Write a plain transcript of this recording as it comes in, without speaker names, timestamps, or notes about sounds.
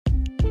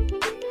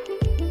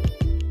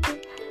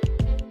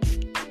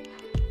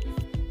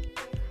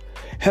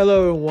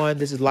Hello, everyone.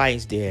 This is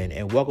Lions Den,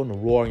 and welcome to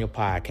Roar on Your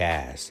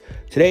Podcast.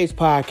 Today's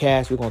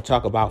podcast, we're going to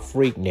talk about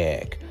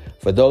Freaknik.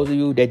 For those of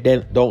you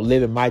that don't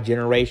live in my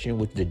generation,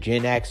 which is the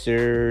Gen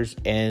Xers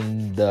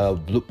and the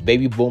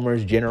baby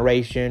boomers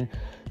generation,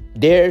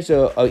 there's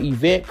a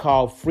event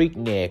called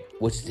Freaknik,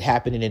 which is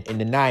happening in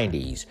the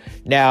 90s.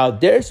 Now,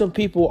 there's some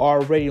people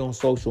already on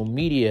social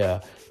media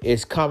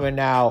is coming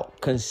out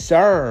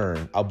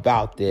concerned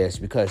about this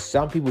because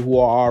some people who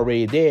are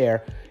already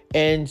there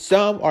and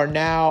some are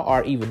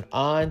even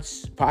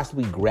aunts,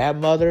 possibly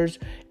grandmothers,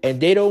 and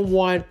they don't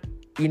want,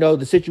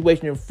 the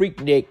situation in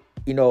Freaknik,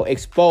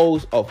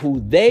 exposed of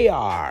who they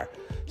are.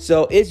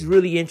 So it's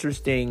really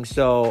interesting.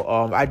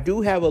 So I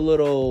do have a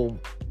little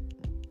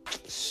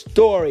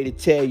story to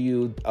tell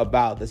you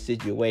about the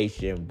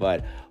situation.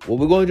 But what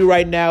we're going to do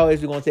right now is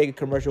we're going to take a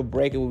commercial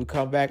break. And when we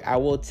come back, I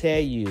will tell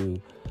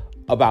you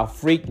about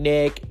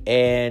Freaknik.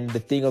 And the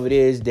thing of it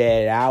is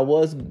that I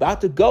was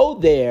about to go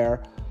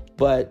there,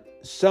 but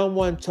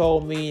someone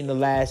told me in the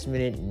last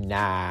minute,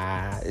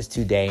 nah, it's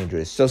too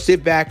dangerous. So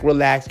sit back,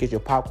 relax, get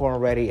your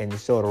popcorn ready and your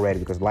soda ready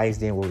because Lions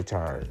Den will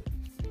return.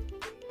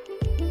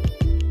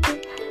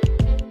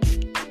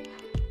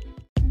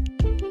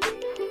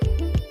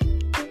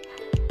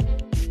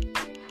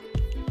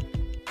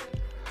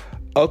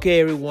 Okay,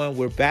 everyone,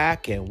 we're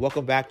back and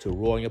welcome back to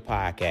Roar on Your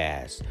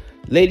Podcast.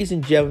 Ladies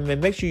and gentlemen,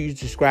 make sure you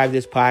subscribe to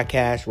this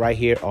podcast right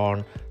here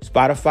on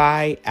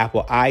Spotify,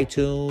 Apple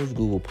iTunes,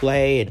 Google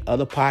Play, and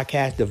other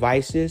podcast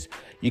devices.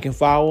 You can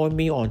follow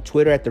me on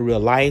Twitter at The Real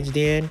Lions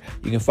Den.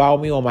 You can follow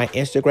me on my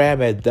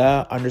Instagram at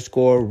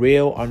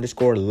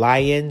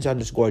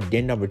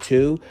 _real_lions_den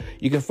 2.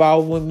 You can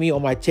follow me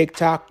on my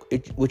TikTok,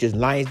 which is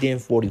Lions Den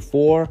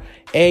 44.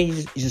 And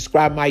you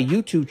subscribe my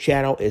YouTube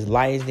channel is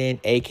Lions Den,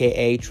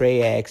 aka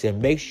Trey X.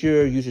 And make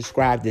sure you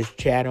subscribe this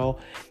channel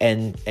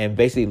and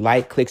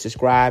basically click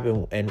subscribe,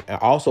 and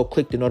also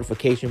click the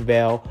notification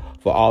bell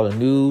for all the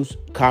news,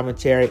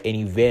 commentary, and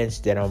events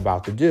that I'm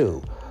about to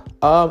do.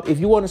 If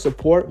you want to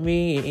support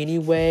me in any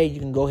way, you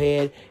can go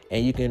ahead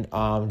and you can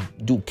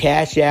do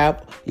Cash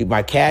App.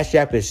 My Cash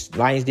App is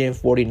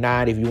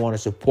LionsDen49 if you want to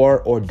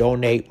support or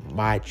donate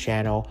my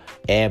channel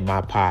and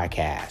my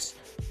podcast.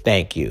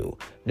 Thank you.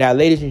 Now,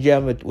 ladies and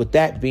gentlemen, with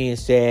that being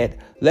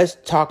said, let's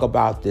talk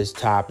about this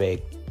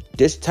topic.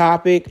 This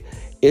topic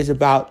is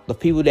about the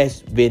people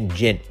that's been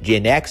Gen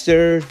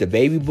Xers, the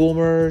baby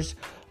boomers.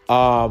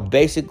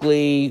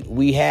 Basically,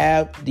 we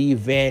have the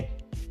event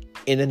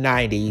in the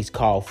 90s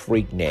called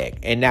Freaknik.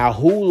 And now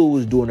Hulu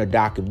is doing a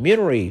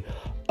documentary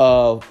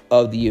of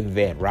the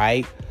event,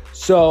 right?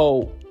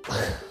 So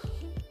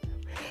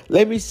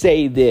let me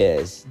say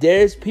this.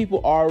 There's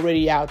people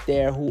already out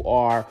there who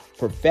are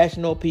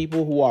professional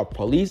people, who are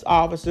police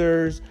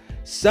officers,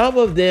 some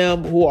of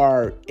them who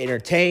are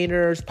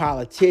entertainers,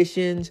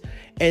 politicians,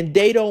 and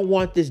they don't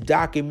want this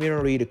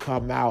documentary to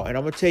come out. And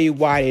I'm going to tell you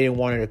why they didn't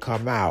want it to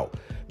come out.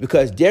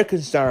 Because their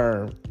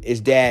concern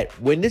is that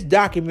when this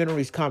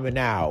documentary is coming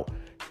out,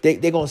 they're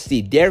going to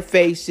see their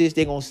faces,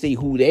 they're going to see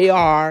who they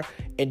are,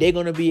 and they're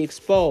going to be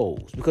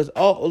exposed. Because,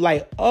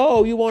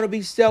 you want to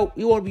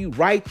be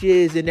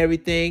righteous and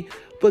everything.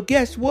 But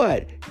guess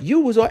what? You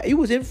was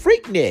in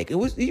Freaknik.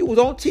 You was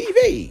on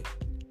TV.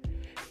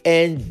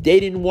 And they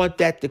didn't want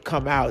that to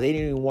come out. They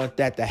didn't even want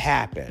that to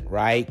happen,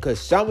 right? Because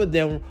some of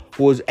them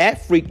who was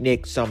at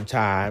Freaknik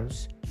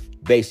sometimes,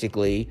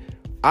 basically,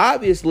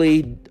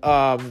 obviously,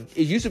 it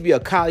used to be a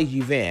college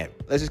event.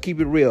 Let's just keep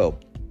it real.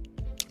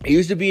 It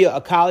used to be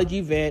a college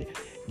event,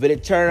 but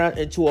it turned out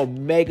into a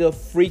mega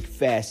freak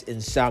fest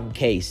in some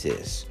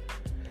cases.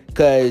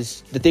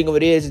 Because the thing of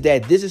it is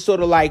that this is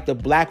sort of like the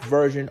black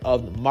version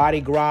of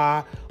Mardi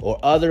Gras or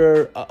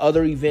other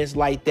events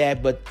like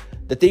that. But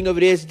the thing of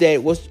it is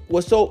that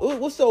what's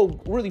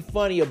so really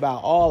funny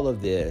about all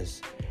of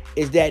this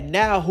is that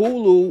now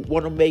Hulu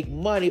want to make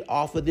money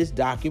off of this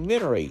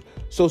documentary.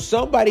 So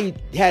somebody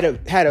had a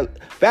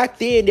back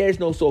then there's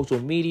no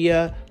social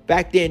media.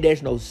 Back then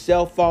there's no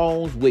cell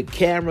phones with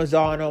cameras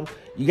on them.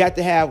 You have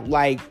to have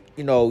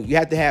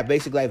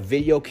basically like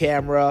video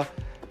camera.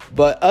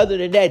 But other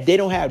than that, they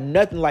don't have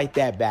nothing like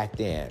that back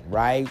then,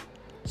 right?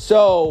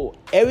 So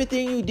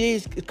everything you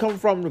did is come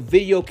from the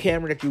video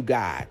camera that you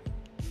got.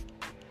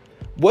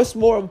 What's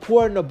more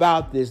important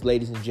about this,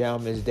 ladies and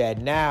gentlemen, is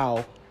that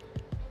now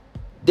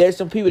there's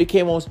some people that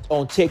came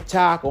on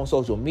TikTok, on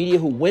social media,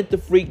 who went to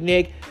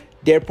Freaknik.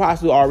 They're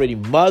possibly already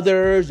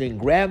mothers and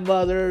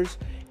grandmothers,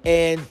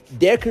 and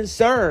they're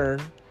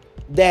concerned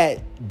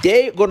that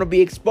they're going to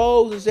be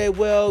exposed and say,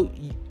 well,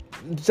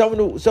 some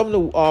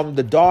of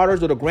the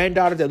daughters or the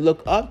granddaughters that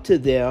look up to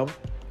them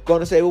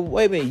going to say, well,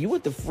 wait a minute, you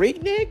went to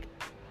Freaknik?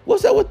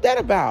 What's up with that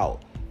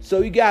about?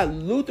 So you got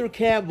Luther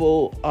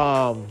Campbell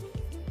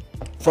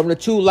from the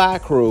Two Lie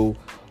Crew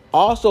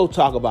also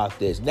talk about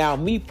this. Now,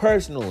 me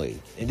personally,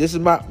 and this is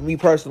me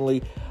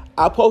personally,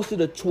 I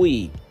posted a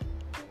tweet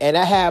and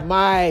I have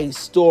my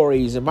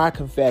stories and my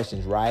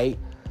confessions, right?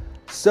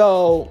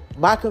 So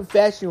my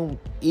confession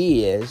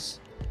is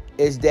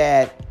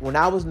that when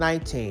I was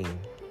 19,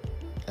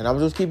 and I'm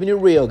just keeping it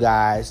real,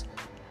 guys,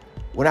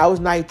 when I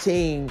was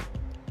 19,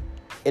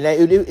 And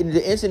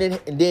the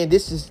incident, and then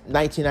this is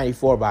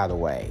 1994, by the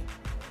way.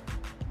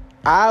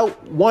 I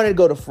wanted to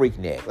go to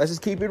Freaknik. Let's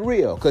just keep it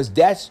real, because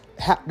that's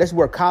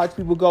where college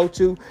people go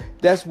to.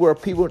 That's where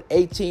people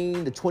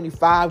 18 to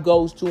 25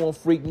 goes to on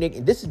Freaknik.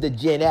 And this is the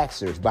Gen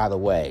Xers, by the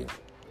way.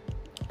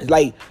 It's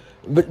like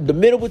the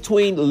middle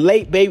between the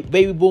late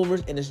baby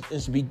boomers and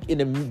in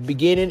the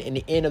beginning and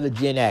the end of the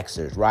Gen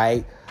Xers,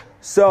 right?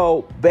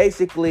 So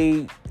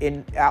basically,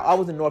 I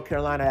was in North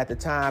Carolina at the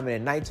time, and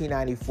in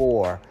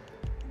 1994,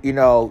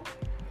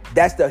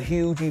 that's the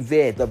huge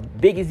event. The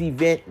biggest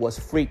event was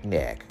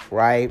Freaknik,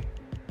 right?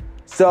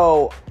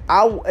 So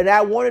I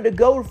wanted to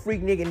go to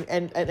Freaknik,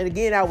 and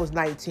again, I was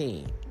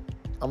 19.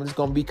 I'm just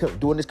gonna be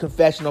doing this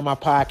confession on my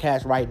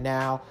podcast right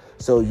now,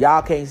 so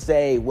y'all can't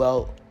say,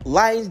 "Well,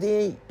 Lions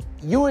Den,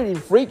 you were in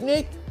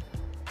Freaknik."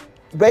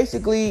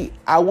 Basically,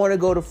 I want to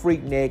go to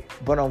Freaknik,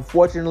 but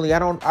unfortunately, I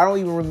don't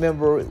even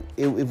remember if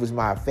it was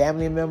my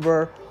family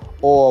member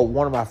or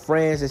one of my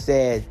friends that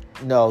said,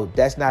 "No,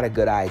 that's not a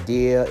good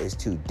idea. It's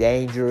too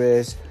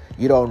dangerous.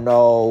 You don't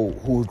know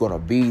who's going to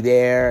be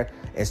there,"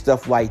 and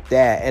stuff like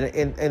that.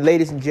 And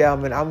ladies and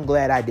gentlemen, I'm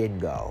glad I didn't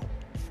go.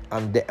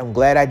 I'm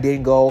glad I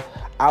didn't go.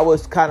 I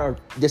was kind of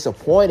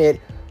disappointed,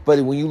 but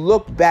when you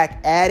look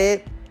back at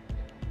it,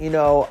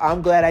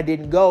 I'm glad I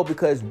didn't go,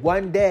 because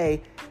one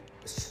day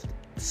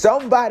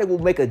somebody will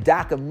make a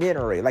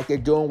documentary like they're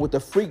doing with the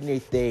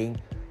Freaknik thing.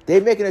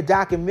 They're making a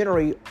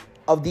documentary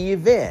of the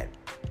event.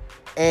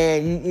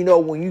 And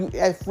when you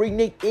at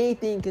Freaknik,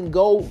 anything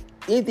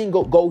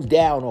goes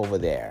down over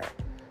there,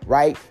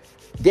 right?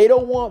 They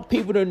don't want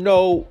people to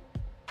know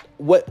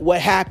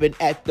what happened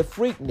at the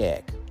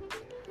Freaknik.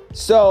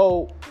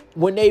 So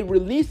when they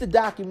release the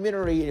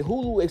documentary, and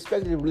Hulu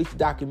expected to release the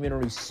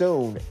documentary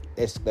soon,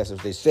 that's what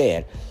they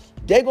said.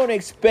 They're gonna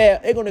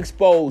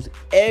expose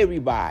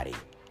everybody.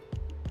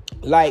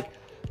 Like,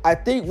 I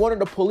think one of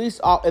the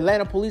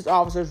Atlanta police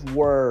officers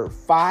were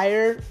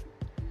fired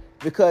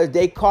because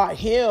they caught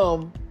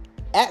him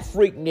at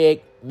Freaknik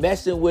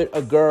messing with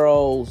a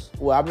girl's.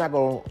 Well, I'm not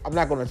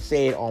gonna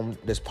say it on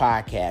this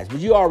podcast, but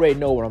you already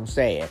know what I'm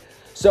saying.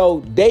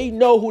 So they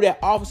know who that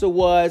officer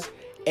was,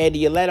 and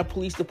the Atlanta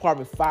Police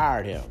Department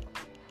fired him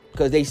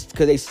because they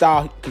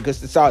saw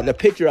the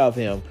picture of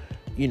him,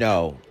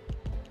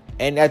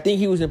 and I think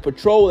he was in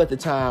patrol at the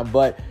time.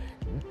 But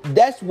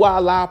that's why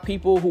a lot of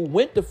people who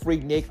went to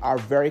Freaknik are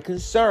very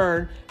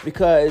concerned,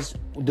 because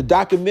the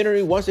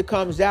documentary, once it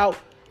comes out,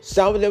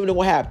 some of them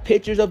will have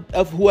pictures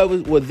of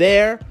whoever were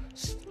there,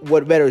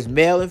 whether it's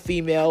male and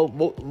female,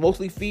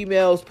 mostly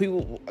females.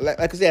 People, like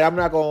I said, I'm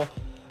not going to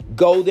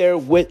go there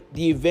with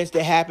the events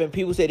that happened.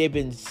 People say they've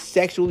been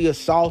sexually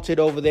assaulted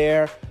over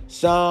there.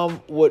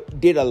 Some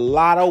did a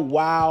lot of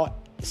wild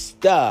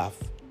stuff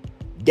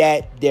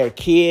that their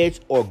kids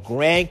or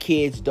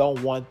grandkids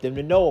don't want them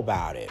to know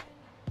about it.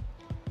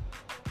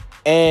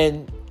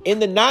 And in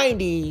the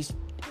 90s,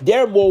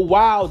 they're more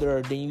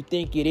wilder than you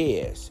think it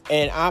is.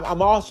 And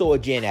I'm also a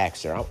Gen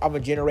Xer. I'm a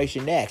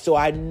Generation X. So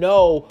I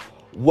know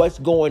what's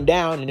going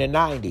down in the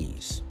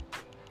 90s.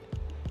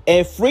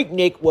 And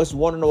Freaknik was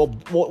one of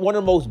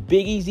the most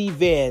biggest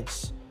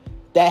events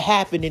that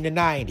happened in the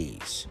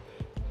 90s.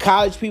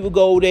 College people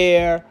go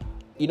there.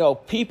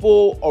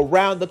 People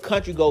around the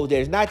country go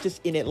there. It's not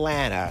just in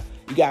Atlanta.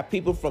 You got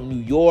people from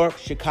New York,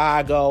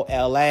 Chicago,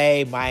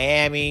 LA,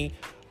 Miami,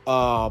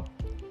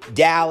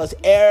 Dallas.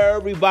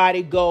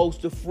 Everybody goes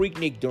to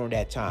Freaknik during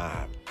that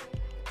time.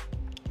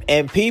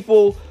 And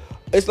people,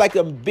 it's like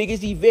the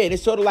biggest event.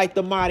 It's sort of like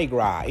the Mardi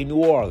Gras in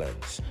New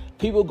Orleans.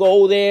 People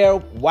go there,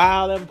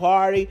 wild and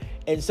party.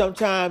 And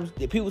sometimes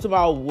the people talk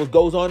about what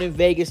goes on in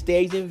Vegas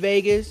stays in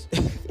Vegas.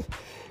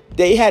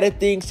 They had a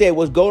thing said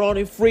what's going on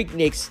in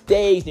Freaknik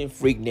stays in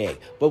Freaknik.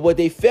 But what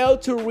they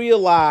failed to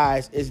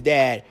realize is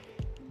that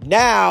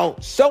now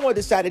someone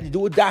decided to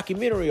do a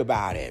documentary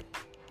about it.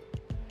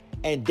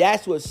 And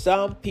that's what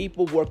some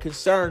people were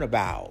concerned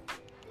about.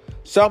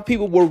 Some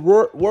people were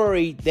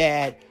worried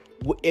that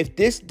if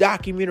this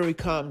documentary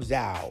comes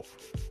out,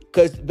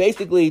 because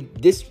basically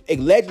this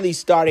allegedly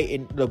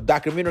the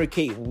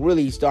documentary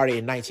really started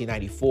in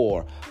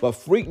 1994, but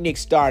Freaknik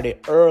started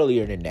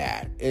earlier than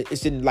that.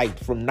 It's in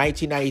from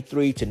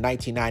 1993 to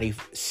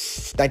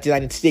 1996,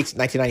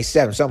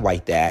 1997, something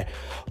like that.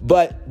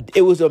 But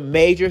it was a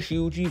major,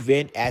 huge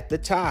event at the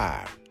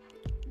time.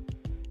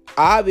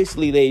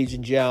 Obviously, ladies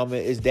and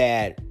gentlemen, is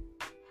that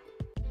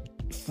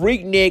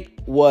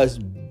Freaknik was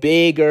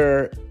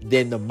bigger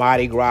than the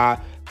Mardi Gras.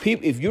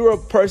 People, if you're a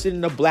person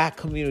in the black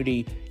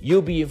community,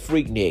 you'll be in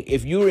Freaknik.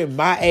 If you're in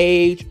my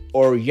age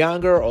or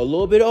younger or a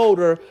little bit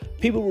older,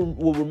 people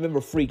will remember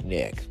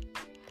Freaknik.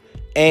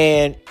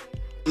 And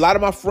a lot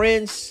of my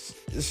friends,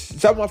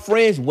 some of my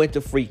friends went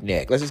to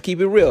Freaknik. Let's just keep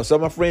it real. Some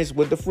of my friends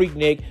went to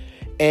Freaknik,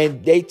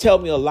 and they tell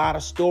me a lot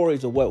of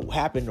stories of what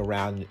happened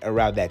around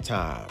that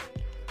time.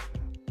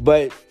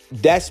 But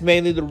that's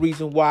mainly the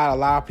reason why a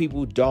lot of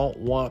people don't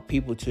want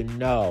people to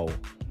know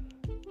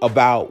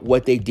about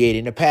what they did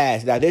in the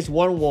past. Now, this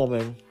one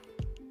woman,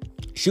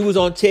 she was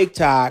on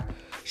TikTok.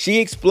 She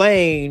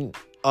explained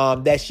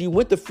that she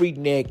went to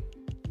Freaknik,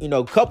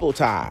 a couple of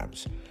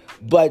times.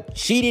 But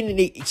she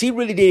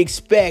really didn't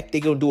expect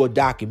they're going to do a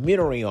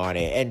documentary on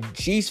it. And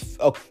she's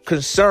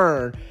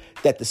concerned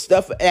that the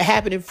stuff that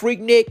happened in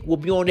Freaknik will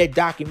be on that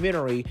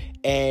documentary,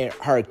 and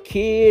her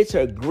kids,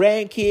 her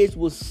grandkids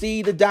will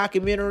see the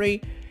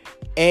documentary,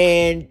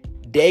 and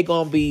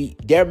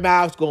their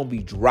mouths going to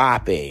be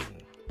dropping.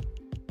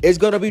 It's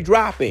going to be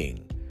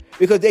dropping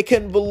because they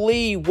couldn't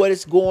believe what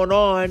is going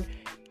on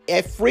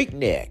at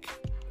Freaknik.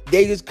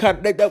 They just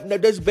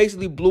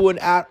basically blew it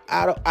out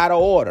of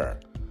order.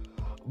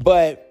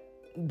 But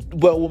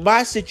with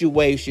my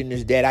situation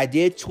is that I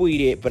did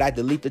tweet it, but I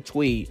deleted the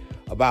tweet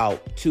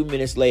about 2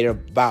 minutes later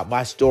about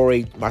my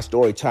story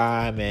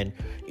time, and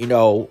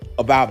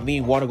about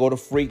me wanting to go to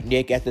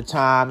Freaknik at the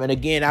time. And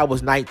again, I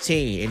was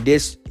 19, and the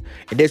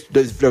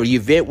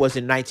event was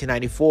in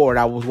 1994, and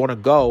I was want to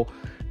go,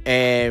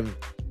 and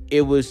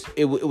it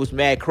was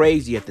mad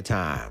crazy at the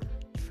time.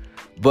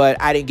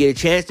 But I didn't get a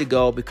chance to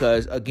go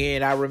because,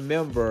 again, I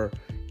remember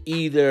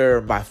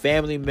either my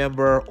family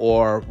member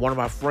or one of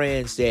my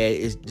friends said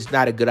it's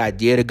not a good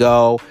idea to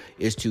go.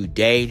 It's too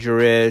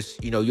dangerous.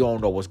 You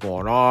don't know what's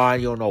going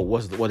on. You don't know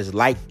what it's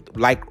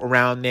like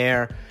around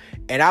there.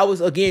 And I was,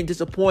 again,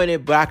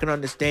 disappointed, but I can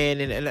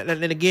understand.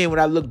 And again, when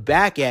I look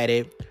back at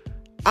it,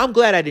 I'm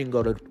glad I didn't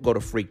go to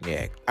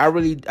Freaknik.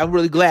 I'm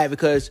really glad,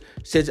 because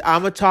since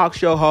I'm a talk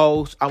show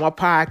host, I'm a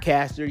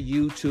podcaster,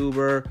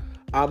 YouTuber,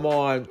 I'm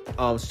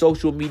on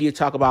social media,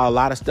 talk about a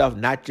lot of stuff,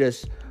 not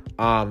just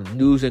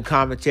news and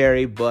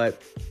commentary,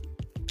 but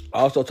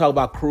also talk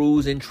about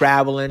cruising,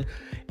 traveling.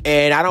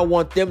 And I don't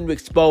want them to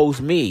expose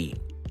me.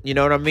 You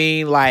know what I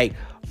mean? Like,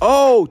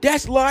 oh,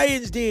 that's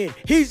Lions Den.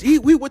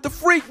 We with the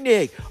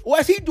Freaknik.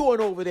 What's he doing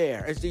over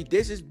there? And see,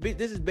 this is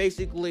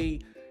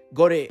basically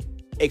going to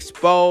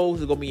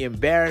expose. It's going to be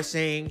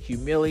embarrassing,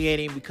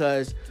 humiliating,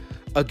 because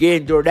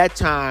again, during that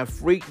time,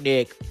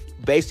 Freaknik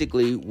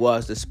basically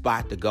was the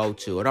spot to go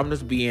to. And I'm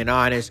just being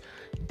honest.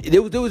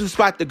 There was a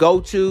spot to go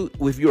to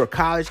if you're a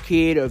college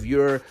kid, or if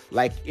you're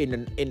like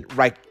in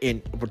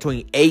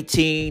between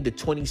 18 to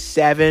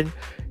 27.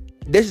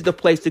 This is the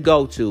place to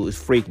go to, is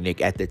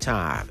Freaknik at the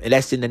time. And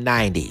that's in the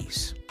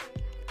 90s.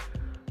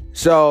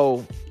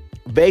 So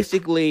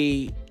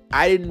basically,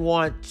 I didn't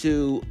want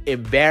to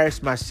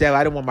embarrass myself.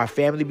 I didn't want my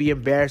family to be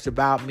embarrassed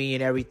about me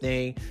and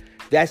everything.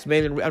 That's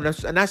mainly, I'm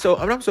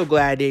so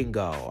glad I didn't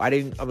go.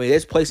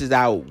 There's places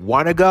I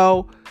want to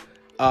go,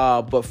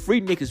 but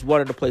Freaknik is one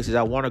of the places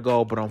I want to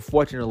go. But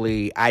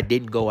unfortunately, I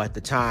didn't go at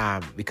the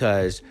time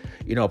because,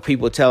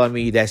 people telling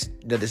me that's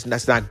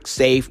not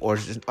safe, or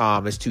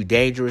it's too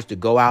dangerous to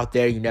go out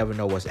there. You never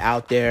know what's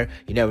out there.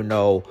 You never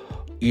know,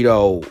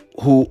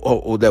 who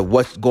or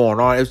what's going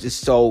on. It's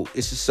just so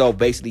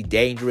basically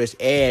dangerous,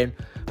 and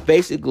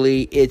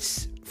basically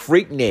it's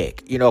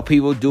Freaknik.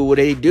 People do what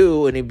they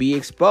do and they be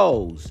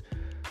exposed.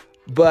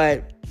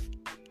 But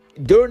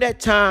during that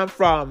time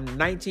from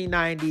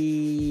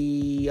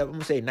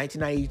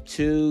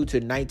 1992 to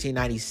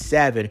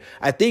 1997,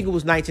 I think it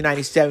was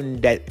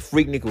 1997 that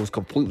Freaknik was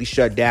completely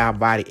shut down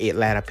by the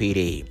Atlanta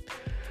PD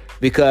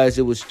because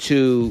it was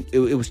too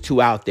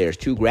out there. It's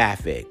too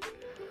graphic.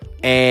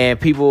 And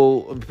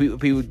people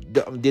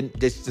didn't,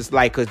 just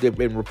like, because there have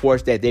been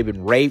reports that they've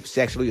been raped,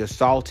 sexually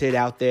assaulted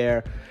out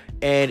there.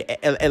 And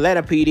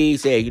Atlanta PD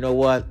said, you know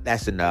what,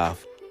 that's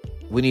enough.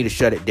 We need to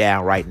shut it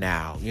down right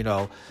now.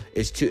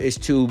 It's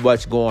too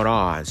much going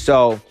on.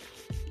 So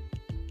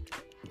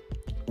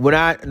when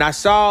I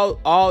saw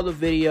all the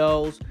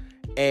videos,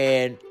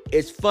 and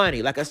it's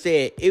funny, like I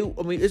said,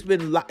 it's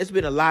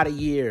been a lot of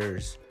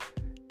years,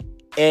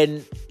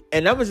 and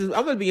I'm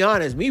gonna be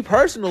honest. Me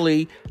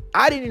personally,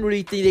 I didn't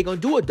really think they're gonna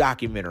do a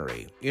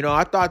documentary.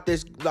 I thought,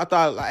 as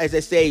I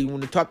say, when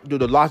they do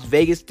the Las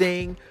Vegas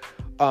thing,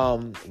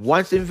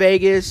 once in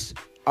Vegas.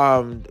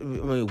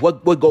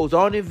 What goes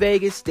on in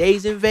Vegas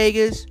stays in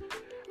Vegas.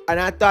 And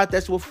I thought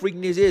that's what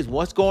Freaknik is.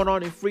 What's going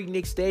on in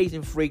Freaknik stays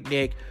in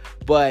Freaknik.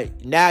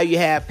 But now you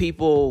have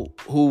people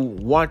who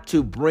want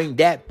to bring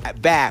that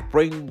back,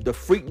 bring the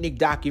Freaknik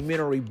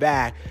documentary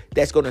back,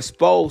 that's going to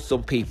expose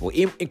some people,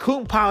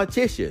 including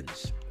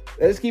politicians.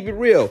 Let's keep it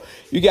real.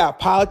 You got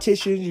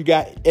politicians, you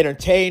got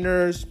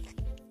entertainers,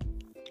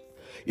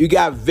 you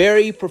got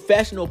very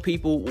professional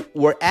people who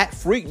were at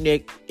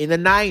Freaknik in the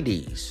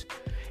 90s.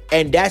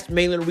 And that's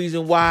mainly the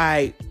reason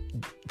why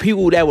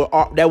people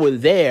that were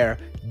there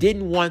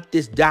didn't want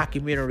this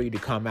documentary to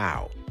come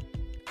out.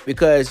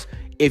 Because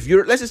let's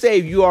just say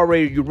if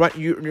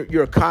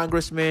you're a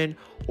congressman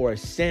or a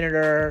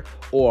senator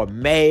or a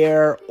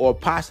mayor or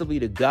possibly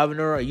the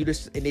governor, and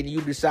then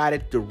you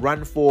decided to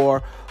run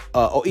for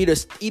or either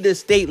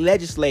state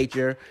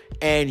legislature,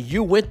 and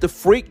you went to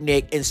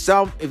Freaknik, and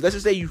let's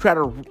just say you try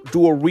to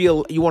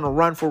you want to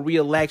run for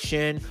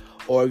re-election,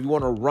 or you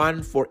want to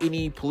run for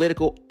any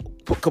political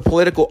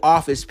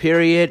office,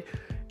 period,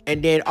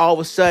 and then all of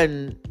a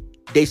sudden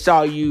they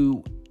saw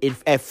you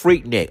at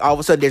Freaknik. All of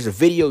a sudden there's a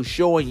video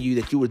showing you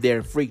that you were there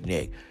in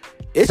Freaknik.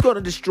 It's going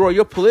to destroy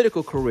your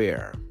political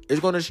career.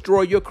 It's going to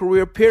destroy your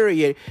career,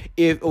 period.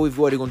 If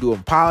what they're going to do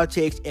in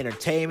politics,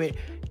 entertainment,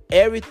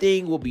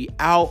 everything will be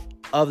out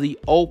of the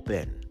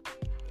open.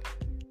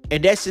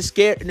 And that's to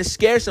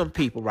scare some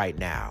people right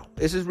now.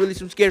 This is really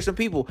scare some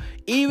people.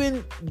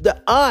 Even the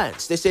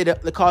aunts, they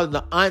call them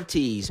the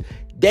aunties.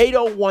 They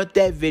don't want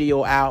that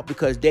video out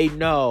because they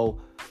know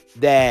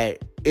that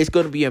it's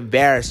going to be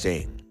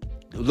embarrassing.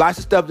 Lots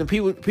of stuff, and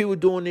people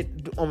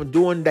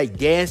doing like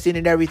dancing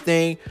and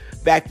everything.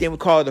 Back then we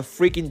call it the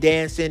freaking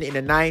dancing in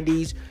the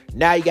 90s.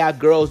 Now you got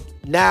girls,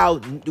 now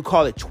you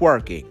call it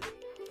twerking.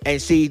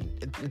 And see,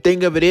 the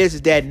thing of it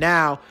is that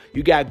now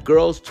you got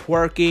girls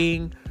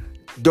twerking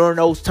during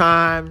those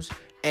times,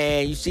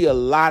 and you see a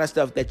lot of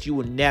stuff that you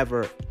would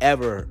never,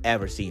 ever,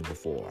 ever seen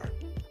before.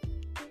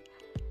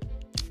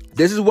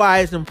 This is why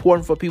it's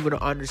important for people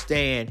to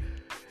understand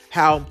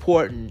how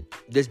important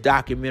this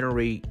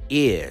documentary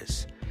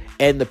is.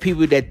 And the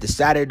people that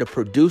decided to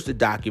produce the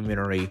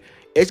documentary,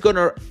 it's going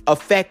to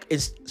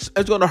it's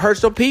going to hurt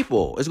some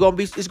people. It's going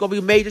to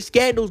be major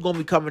scandals going to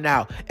be coming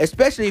out,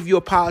 especially if you're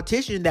a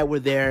politician that were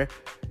there.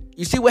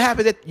 You see what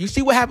happened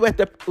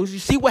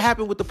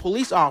with the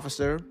police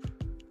officer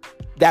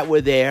that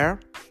were there.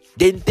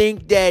 Didn't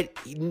think that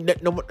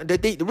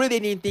they really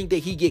didn't think that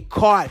he'd get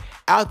caught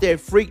out there at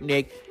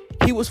Freaknik.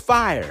 He was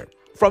fired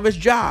from his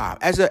job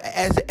as an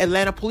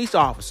Atlanta police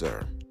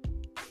officer,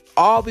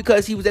 all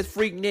because he was at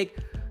Freaknik,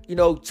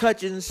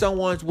 touching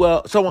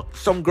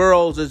some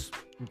girls'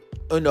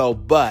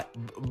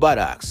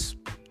 buttocks.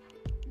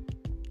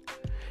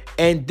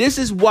 And this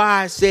is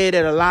why I say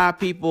that a lot of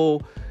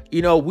people,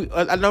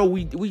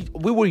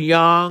 we were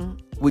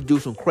young. We do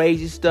some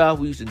crazy stuff.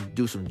 We used to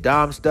do some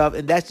dumb stuff,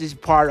 and that's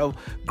just part of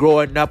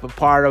growing up and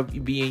part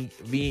of being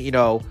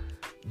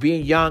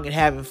young and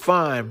having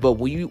fun. But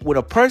when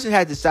a person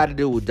has decided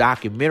to do a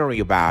documentary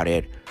about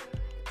it,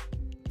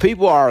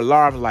 people are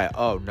alarmed, like,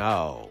 oh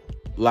no,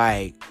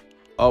 like,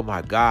 oh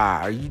my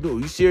God, are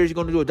you serious? You're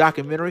going to do a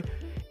documentary?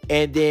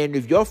 And then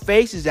if your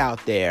face is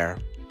out there,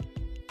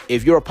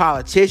 if you're a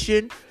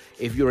politician,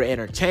 if you're an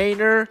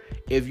entertainer,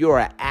 if you're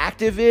an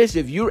activist,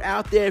 if you're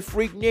out there at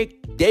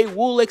Freaknik, they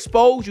will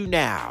expose you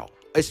now,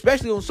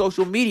 especially on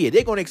social media.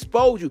 They're going to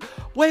expose you.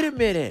 Wait a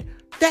minute,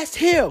 that's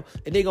him.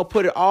 And they're going to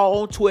put it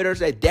all on Twitter,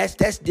 say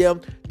that's them,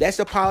 that's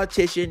a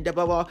politician, blah,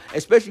 blah, blah.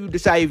 Especially if you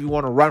decide if you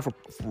want to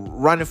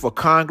running for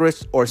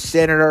Congress or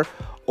senator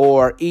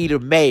or either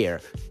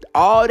mayor.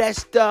 All that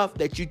stuff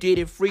that you did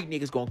in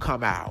Freaknik is going to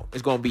come out.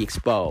 It's going to be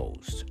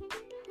exposed.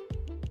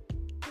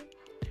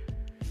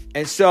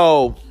 And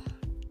so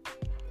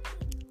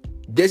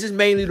this is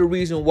mainly the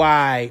reason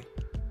why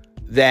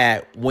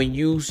that when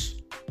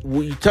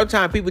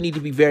sometimes people need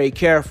to be very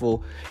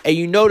careful. And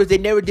you notice they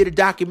never did a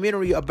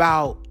documentary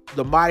about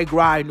the Mardi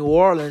Gras in New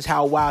Orleans,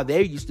 how wild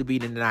they used to be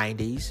in the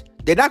 90s.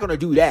 They're not going to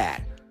do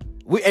that.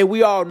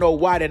 We all know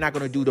why they're not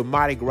going to do the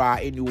Mardi Gras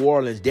in New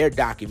Orleans, their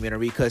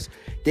documentary, because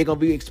they're going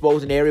to be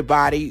exposing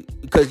everybody,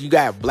 because you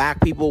got black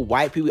people,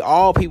 white people,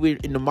 all people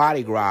in the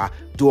Mardi Gras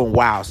doing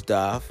wild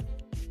stuff.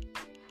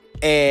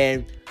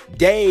 And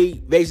they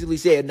basically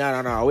said,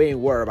 no, we ain't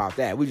worried about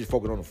that. We just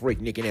focus on the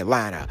Freaknik in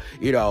Atlanta.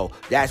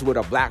 That's where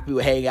the black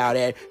people hang out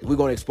at. We're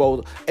going to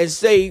expose and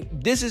say,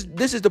 this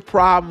is the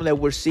problem that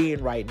we're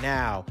seeing right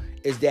now,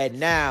 is that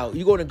now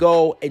you're going to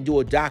go and do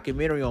a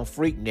documentary on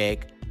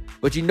Freaknik,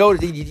 but you notice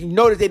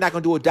they're not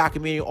going to do a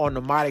documentary on the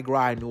Mardi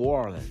Gras in New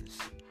Orleans.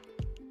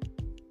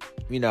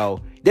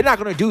 They're not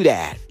going to do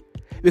that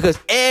because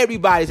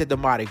everybody's at the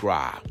Mardi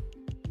Gras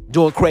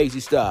doing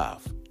crazy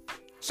stuff.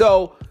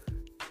 So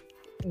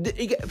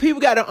people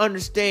got to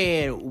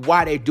understand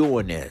why they're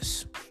doing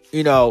this.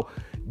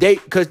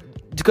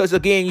 Because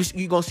again,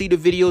 you're going to see the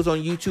videos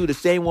on YouTube. The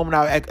same woman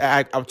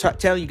I'm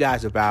telling you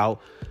guys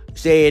about,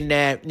 saying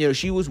that,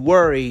 she was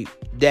worried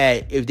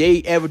that if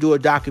they ever do a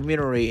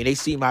documentary and they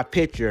see my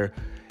picture,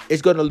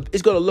 it's gonna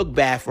look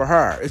bad for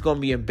her. It's gonna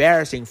be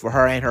embarrassing for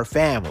her and her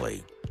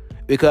family,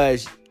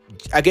 because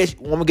I guess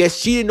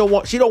she don't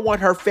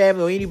want her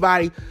family or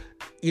anybody,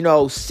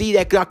 see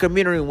that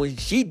documentary when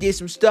she did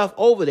some stuff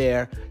over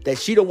there that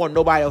she don't want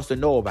nobody else to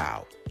know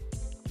about.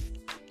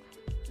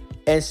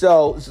 And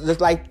so it's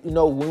like,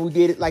 when we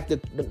did it, like the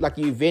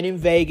event in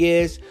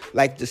Vegas,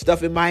 like the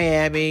stuff in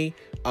Miami,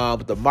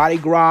 the Mardi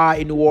Gras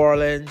in New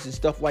Orleans and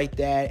stuff like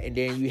that. And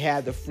then you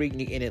have the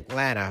Freaknik in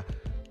Atlanta.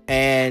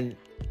 And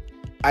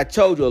I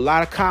told you, a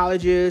lot of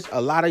colleges,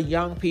 a lot of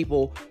young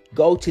people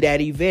go to that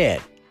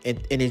event. And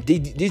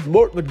these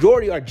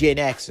majority are Gen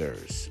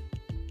Xers.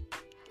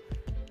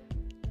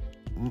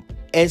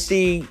 And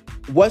see,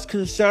 what's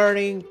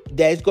concerning,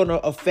 that it's going to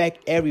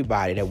affect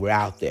everybody that we're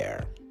out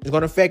there. It's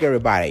going to affect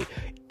everybody.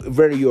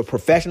 Whether you're a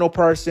professional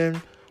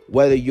person,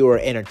 whether you're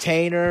an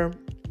entertainer,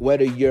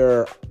 whether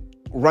you're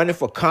running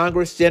for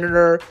Congress,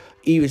 senator,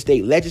 even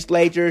state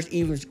legislatures,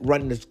 even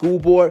running the school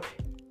board.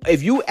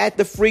 If you at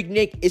the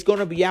Freaknik, it's going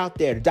to be out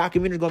there. The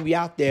documentary is going to be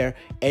out there.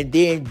 And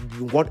then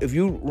if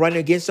you run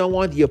against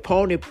someone, the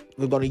opponent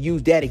is going to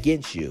use that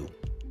against you.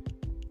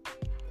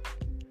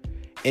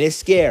 And it's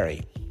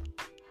scary,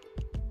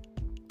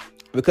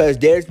 because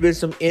there's been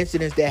some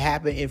incidents that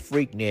happened in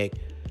Freaknik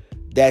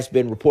that's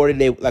been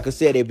reported. Like I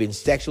said, they've been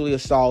sexually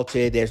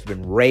assaulted. There's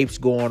been rapes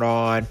going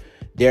on.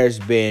 There's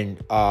been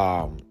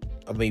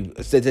I mean,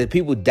 said that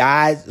people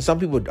died. Some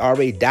people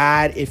already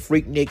died in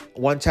Freaknik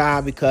one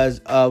time because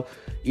of,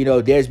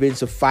 there's been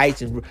some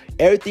fights and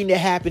everything that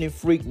happened in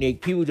Freaknik.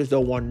 People just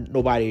don't want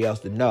nobody else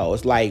to know.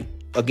 It's like,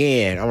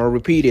 again, I'm gonna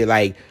repeat it.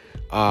 Like,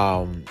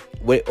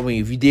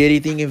 if you did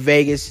anything in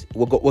Vegas,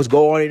 what's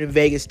going on in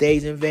Vegas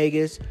stays in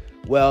Vegas.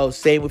 Well,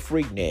 same with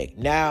Freaknik.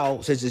 Now,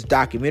 since this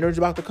documentary is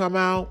about to come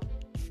out,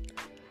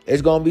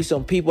 there's gonna be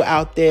some people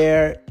out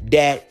there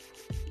that,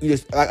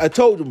 like I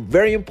told you,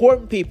 very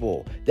important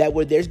people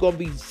there's going to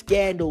be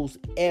scandals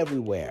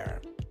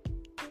everywhere.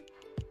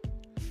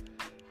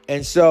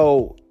 And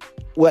so,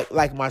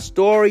 like my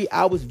story,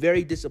 I was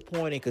very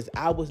disappointed because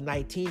I was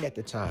 19 at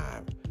the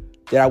time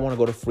that I want to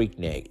go to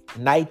Freaknik.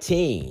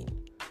 19.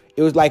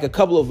 It was like a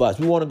couple of us.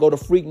 We want to go to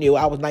Freaknik.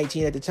 I was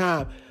 19 at the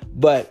time.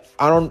 But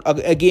I don't know.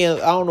 It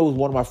was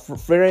one of my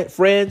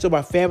friends or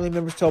my family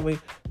members told me,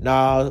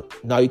 no,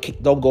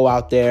 don't go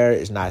out there.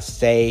 It's not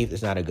safe.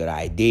 It's not a good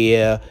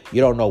idea.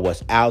 You don't know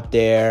what's out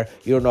there.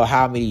 You don't know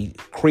how many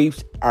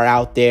creeps are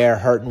out there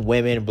hurting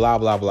women, blah,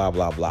 blah, blah,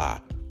 blah, blah.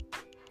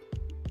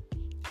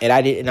 And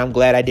I'm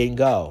glad I didn't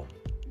go.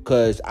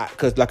 Cause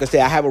like I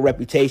said, I have a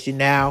reputation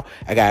now.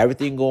 I got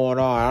everything going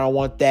on. I don't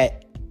want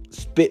that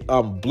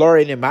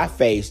blurring in my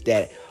face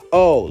that,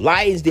 oh,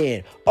 Lions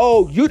Den.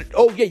 Oh, you in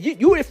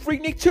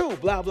Freaknik too.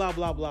 Blah, blah,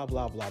 blah, blah,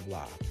 blah, blah,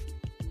 blah.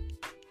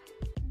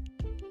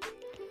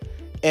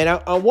 And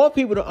I want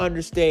people to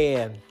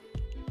understand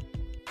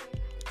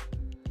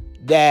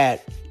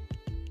that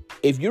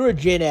if you're a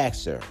Gen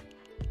Xer,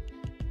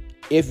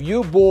 if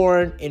you're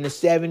born in the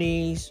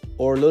 70s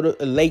or mid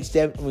and late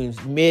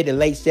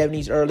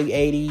 70s, early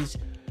 80s,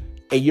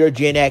 and you're a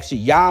Gen Xer,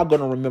 y'all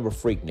gonna remember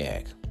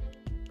Freaknik.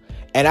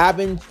 And I've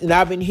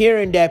been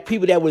hearing that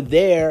people that were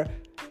there,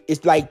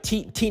 it's like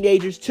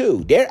teenagers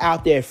too. They're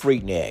out there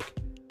Freaknik.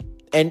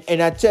 And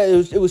I tell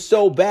you, it was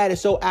so bad and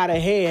so out of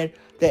hand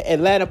that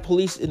Atlanta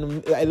police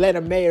and the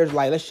Atlanta mayor's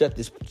like, let's shut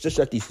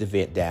this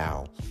event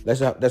down. Let's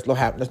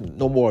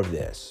no more of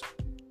this.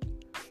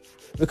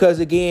 Because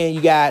again, you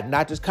got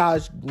not just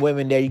college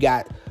women there, you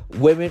got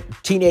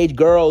teenage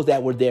girls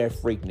that were there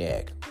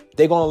Freaknik.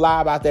 They're gonna lie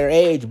about their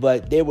age,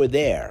 but they were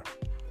there.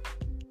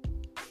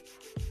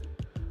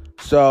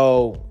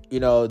 So,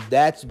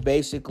 that's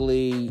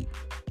basically,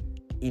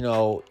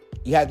 you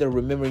have to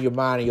remember in your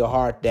mind and your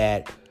heart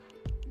that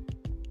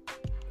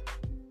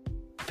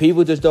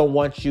people just don't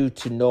want you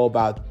to know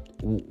about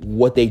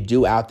what they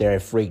do out there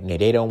at Freaknik.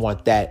 They don't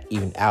want that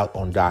even out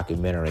on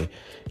documentary.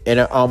 And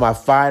on my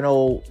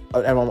final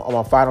note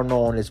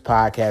on this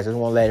podcast, I just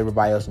want to let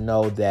everybody else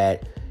know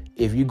that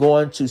if you're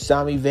going to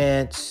some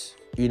events,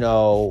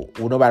 no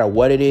matter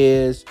what it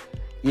is,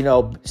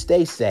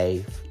 stay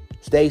safe.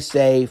 Stay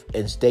safe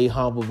and stay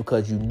humble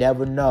because you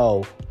never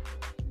know.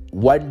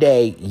 One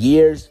day,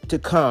 years to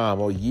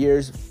come or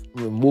years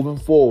moving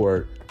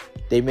forward,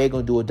 they may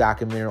gonna do a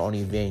documentary on the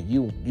event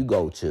you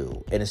go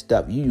to and the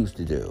stuff you used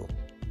to do.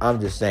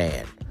 I'm just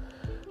saying.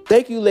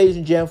 Thank you, ladies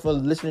and gentlemen, for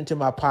listening to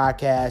my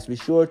podcast. Be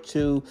sure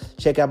to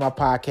check out my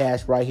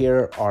podcast right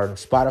here on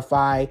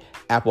Spotify,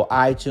 Apple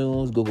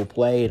iTunes, Google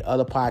Play, and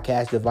other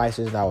podcast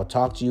devices. And I will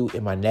talk to you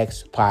in my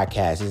next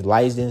podcast. This is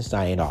Lizen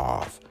signing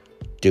off.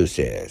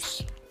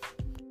 Deuces.